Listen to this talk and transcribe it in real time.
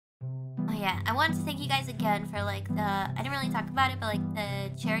yeah, I wanted to thank you guys again for like I didn't really talk about it, but like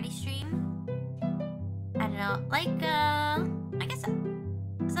the charity stream. I don't know, like I guess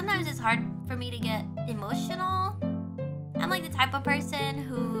sometimes it's hard for me to get emotional. I'm like the type of person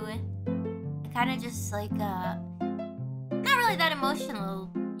who kind of just like not really that emotional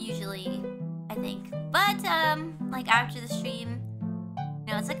usually, I think. But like after the stream,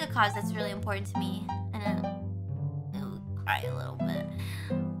 you know, it's like a cause that's really important to me, and I'll cry a little bit.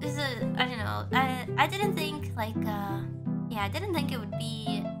 I don't know. I didn't think like yeah, I didn't think it would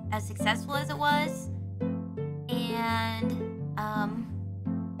be as successful as it was. And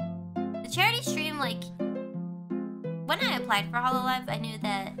the charity stream, like when I applied for Hololive, I knew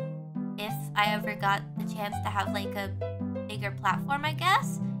that if I ever got the chance to have like a bigger platform, I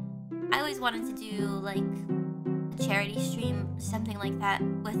guess, I always wanted to do like a charity stream, something like that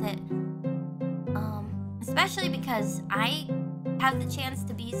with it. Especially because I have the chance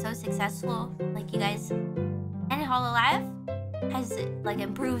to be so successful, like you guys, and Hololive has like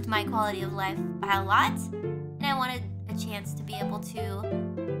improved my quality of life by a lot, and I wanted a chance to be able to,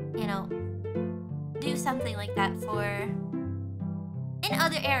 you know, do something like that for in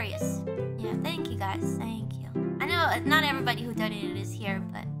other areas. Yeah, thank you guys, thank you. I know not everybody who donated is here,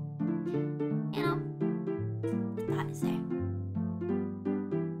 but